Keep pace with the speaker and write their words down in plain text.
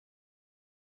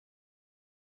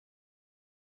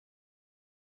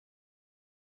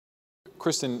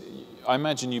Kristin, I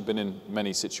imagine you've been in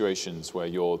many situations where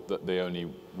you're the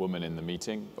only woman in the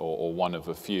meeting or one of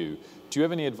a few. Do you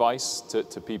have any advice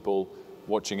to people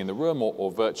watching in the room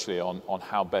or virtually on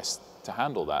how best to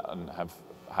handle that and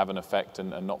have an effect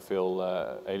and not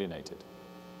feel alienated?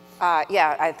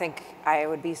 Yeah, I think I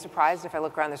would be surprised if I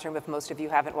look around this room if most of you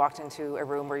haven't walked into a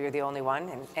room where you're the only one.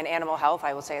 And in animal health,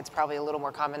 I will say it's probably a little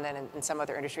more common than in some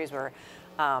other industries where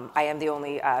I am the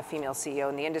only female CEO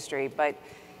in the industry. But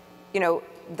you know,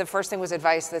 the first thing was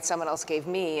advice that someone else gave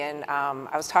me, and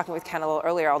I was talking with Ken a little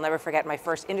earlier. I'll never forget my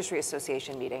first industry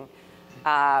association meeting.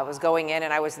 I was going in,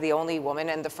 and I was the only woman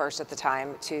and the first at the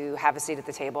time to have a seat at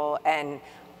the table, and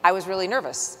I was really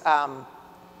nervous.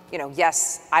 You know,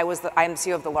 yes, I'm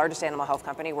CEO of the largest animal health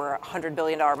company. We're a $100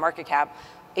 billion market cap.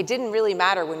 It didn't really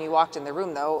matter when you walked in the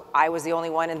room, though. I was the only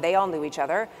one, and they all knew each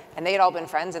other, and they had all been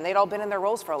friends, and they'd all been in their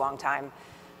roles for a long time.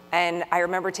 And I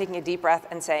remember taking a deep breath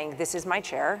and saying, this is my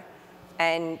chair,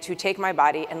 and to take my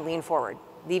body and lean forward.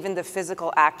 Even the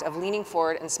physical act of leaning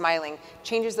forward and smiling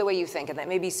changes the way you think, and that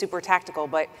may be super tactical,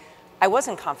 but I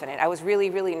wasn't confident. I was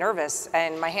really, really nervous,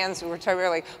 and my hands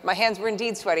were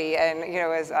indeed sweaty. And you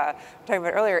know, as talking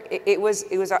about earlier, it was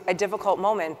a difficult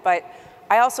moment. But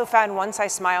I also found once I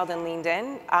smiled and leaned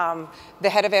in, the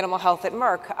head of animal health at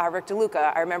Merck, Rick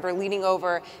DeLuca, I remember leaning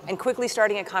over and quickly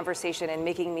starting a conversation and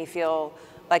making me feel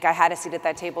like I had a seat at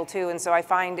that table too. And so I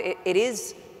find it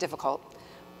is difficult,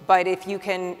 but if you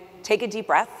can take a deep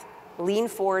breath, lean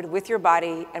forward with your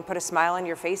body, and put a smile on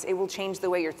your face, it will change the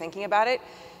way you're thinking about it.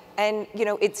 And you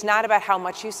know, it's not about how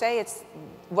much you say, it's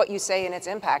what you say and its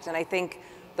impact. And I think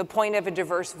the point of a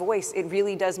diverse voice, it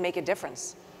really does make a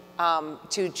difference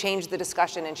to change the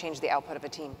discussion and change the output of a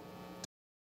team.